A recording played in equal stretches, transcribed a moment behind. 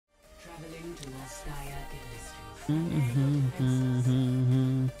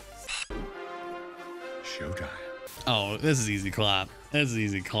Showtime. Oh, this is easy clap. This is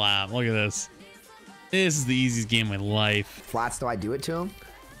easy clap. Look at this. This is the easiest game of my life. Flats, do I do it to him?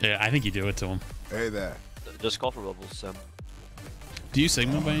 Yeah, I think you do it to him. Hey there. Just call for bubbles, Sam. Do you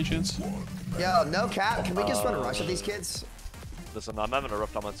Sigma by any chance? Yo, no cap. Can we just run a rush at these kids? Listen, I'm having a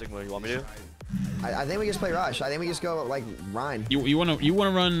rough time on Sigma. You want me to? I think we just play rush. I think we just go like Rhine. You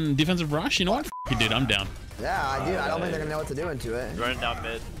wanna run defensive rush? You know what? F you, dude. I'm down. Yeah, I do. I don't think they're gonna know what to do into it. Running down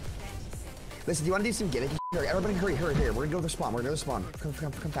mid. Listen, do you want to do some gimmicky? Everybody, hurry! We're gonna go to the spawn. We're gonna go to the spawn. Come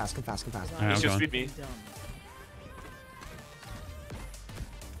fast. All right, He's I'm just going. feed me.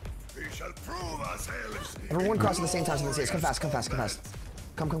 We shall prove ourselves. Everyone cross at the same time. So let's come fast.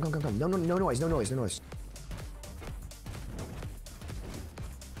 Come. No noise. 5,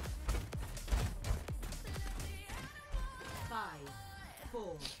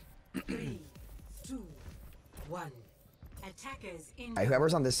 4, 3, 2, 1. Attackers in. Alright,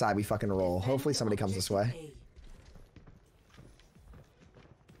 whoever's on this side, we fucking roll. Hopefully somebody comes this way.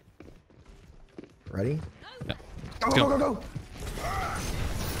 Ready? Yeah. Go!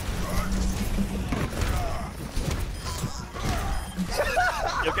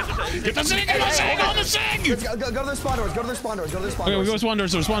 Yo, Get the Sig! Get the Sig! On the Sig! Let's go to their spawn doors. Go to their spawn doors. Okay, we go spawn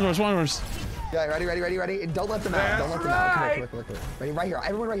doors. Spawn doors. Yeah, ready. And don't let them out. Come here. Ready, right here.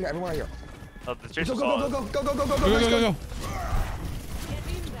 Everyone right here. Oh, the chase Go. Go.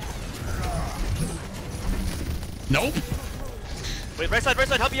 Nope. Wait, right side.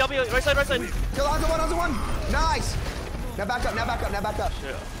 Help me. Right side. Go onto one. Nice. Now back up. Yeah. Back.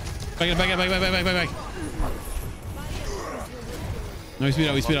 No, we speed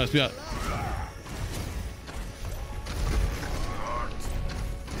out.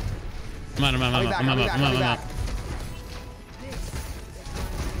 I'm out.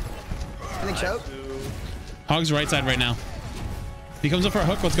 Anything choke? Hog's right side right now. He comes up for a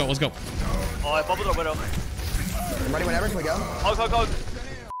hook. Let's go. Oh, I bubbled a widow. I'm ready whenever. Can we go? Hog. Bubbled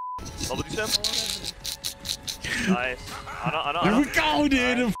you, Sam? Nice. I know. Here we go,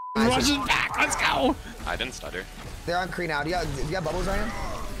 dude. Rushing back. Let's go. I didn't stutter. They're on Kree now. Do you have bubbles, Ryan?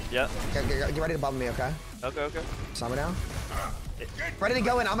 Yeah. Get ready to bubble me, okay? Okay. Summer down. Ready to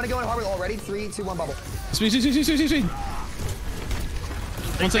go in. I'm gonna go in hard with all. Ready? 3, 2, 1, bubble. Speed.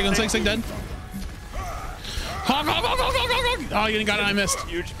 One sec, dead. Hog. Oh, you didn't got it. I missed.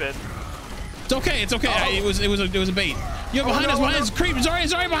 Huge spin. It's okay. It was a bait. Yo, behind us. Creep. Sorry,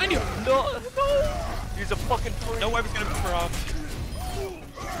 behind you. No. He's a fucking. No, I was gonna be for off.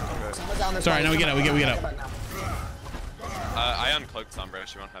 Sorry, now we get out. I uncloaked Sombra.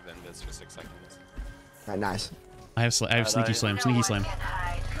 She won't have invis for 6 seconds. Alright, nice. I have sneaky slam.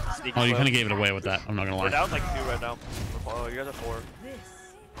 Oh, you kind of gave it away with that. I'm not gonna lie. We're down like 2 right now. Oh, you guys are 4.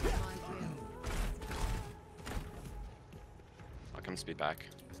 I'll come speed back.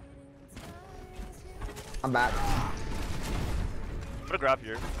 I'm back. I'm gonna grab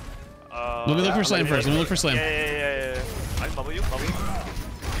here. Let me look for slam first. Yeah. I can bubble you.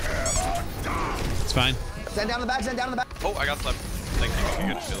 It's fine. Send down the back. Oh, I got slept. Thank you.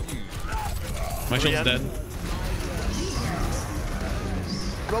 You good shield. My shield's dead.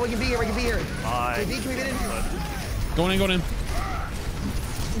 Well, we can be here. Bye. Can we get in? Going in.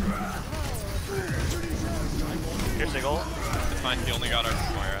 Here's single. It's fine. He only got our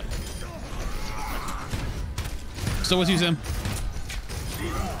Moira. Still with you, Sam.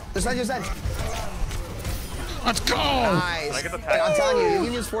 Just send. Let's go! Nice. Hey, I'm telling you, you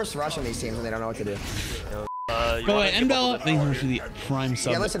can just force rush on these teams and they don't know what to do. By the way, Nbella, thank you for the prime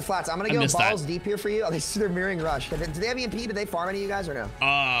sub. Yeah, listen, Flats, I'm gonna go balls deep here for you. Oh, they're mirroring rush. Do they have EMP? Did they farm any of you guys or no?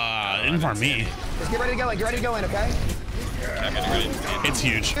 They didn't farm me. Just get ready to go in. Get ready to go in, okay? I'm getting ready. It's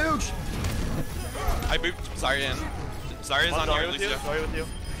huge. I booped Zaryan. Zaryan's on your Lucio. Sorry with you.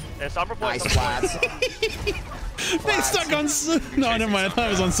 Yeah, Sombra point. Nice, Flats. They stuck on. No, never mind. I thought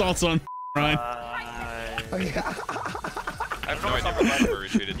it was on Salt's on. Ryan. I have no idea where we're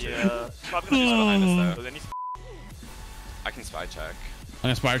retreated to. Yeah. Probably gonna just behind us though. I can spy check. I'm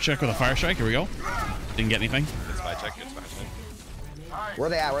gonna spire check with a fire strike. Here we go. Didn't get anything. Good spy check. Where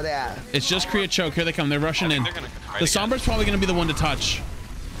they at? It's just create choke. Here they come. They're rushing in. The Sombra's probably gonna be the one to touch.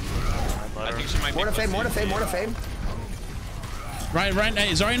 I think she might be. More to fade. Right.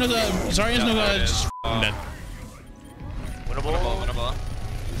 Hey, Zarya knows I'm dead. Winnable.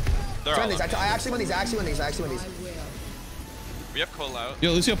 They're all I actually win these. We have Cole out.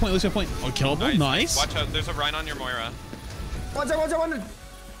 Yo, Lucio point. Oh, killable. Nice. Watch out. There's a Rhine on your Moira. One's there.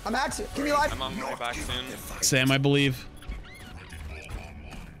 I'm hacked. Keep me alive. I'm on my way back soon. Sam, I believe.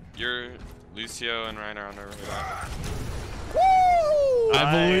 Your Lucio and Rhine are on their way back. Woo!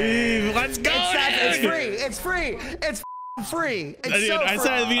 I believe. Let's go, It's dude. free. It's free. It's free. It's Dude, so I free.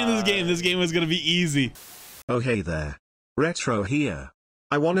 said at the beginning of this game was gonna be easy. Oh hey there. Retro here.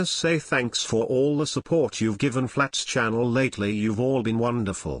 I wanna say thanks for all the support you've given Flat's channel lately. You've all been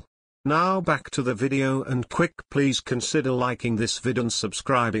wonderful. Now back to the video, and quick, please consider liking this vid and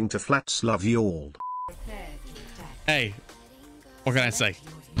subscribing to Flats. Love you all. Hey, what can I say?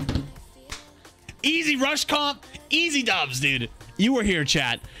 Easy rush comp, easy dubs, dude. You were here,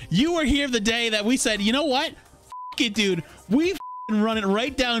 chat. You were here the day that we said, you know what? F it, dude. We run it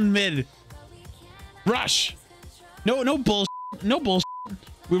right down mid. Rush. No bullshit. No bullshit.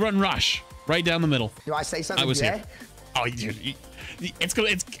 We run rush right down the middle. Do I say something? I was Jay? here. Oh, dude, it's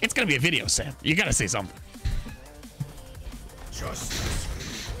gonna be a video, Sam. You gotta say something. Justice.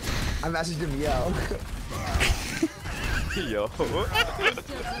 I messaged him, yo. Yo.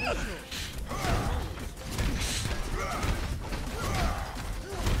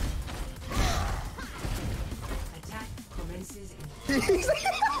 Attack commences in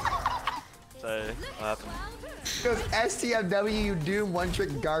Say, what happened? Goes STFW, you doom, one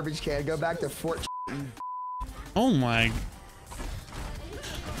trick garbage can. Go back to Fort. Oh my.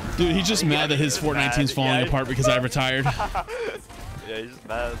 Dude, he's just mad that his Fortnite team's falling apart because I retired. Yeah, he's just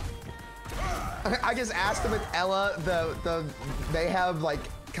mad. I just asked him if Ella, they have like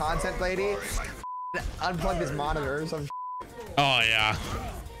content lady, unplugged his monitor or some. Oh yeah.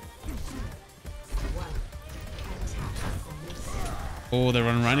 Oh, they're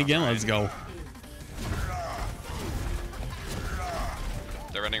running around again. Let's go.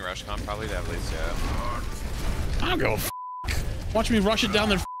 They're running rush comp probably to have least, yeah. I don't go. Watch me rush it down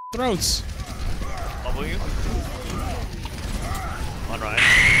their throats. W. On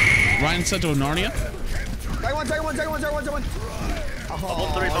Ryan. Ryan sent to Narnia. Take one. Bubble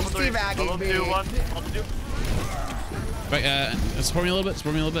 3, bubble 3. teabagging Bubble me. 2, 1. Bubble 2. Right, support me a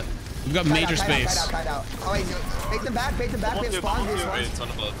little bit. We've got major space. Kite out. Oh wait, no. Bait them back. We have spawn. Wait, it's on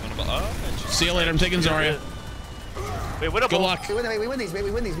above, Oh, See you later. I'm taking Zarya. Wait, win a Good ball. luck. We win these. We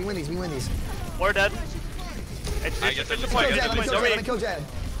win these. We're dead. I get them. It's I a get point. them. Let me kill Jed.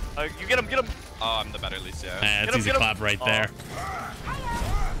 You get him. Oh, I'm the better least, yeah. That's him, easy get him. clap right there.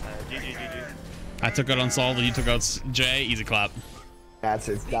 GG. I took out Unsolved and you took out Jay. Easy clap. That's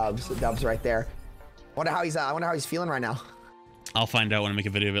his dubs. The dubs right there. I wonder how he's feeling right now. I'll find out when I make a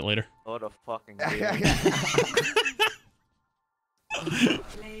video of it later. What a fucking game.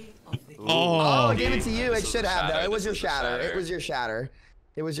 play of the Oh, Oh, I gave it to you. It This is should the have though. shatter. It was This your is the shatter. shatter. It was your shatter.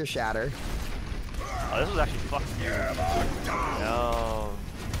 It was your shatter. Oh, this was actually fucking good. No.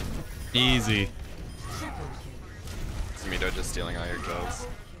 easy. It's Mito just stealing all your kills.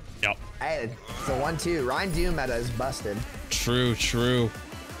 Yep. Hey, it's a 1-2. Ryan Doom meta is busted. True.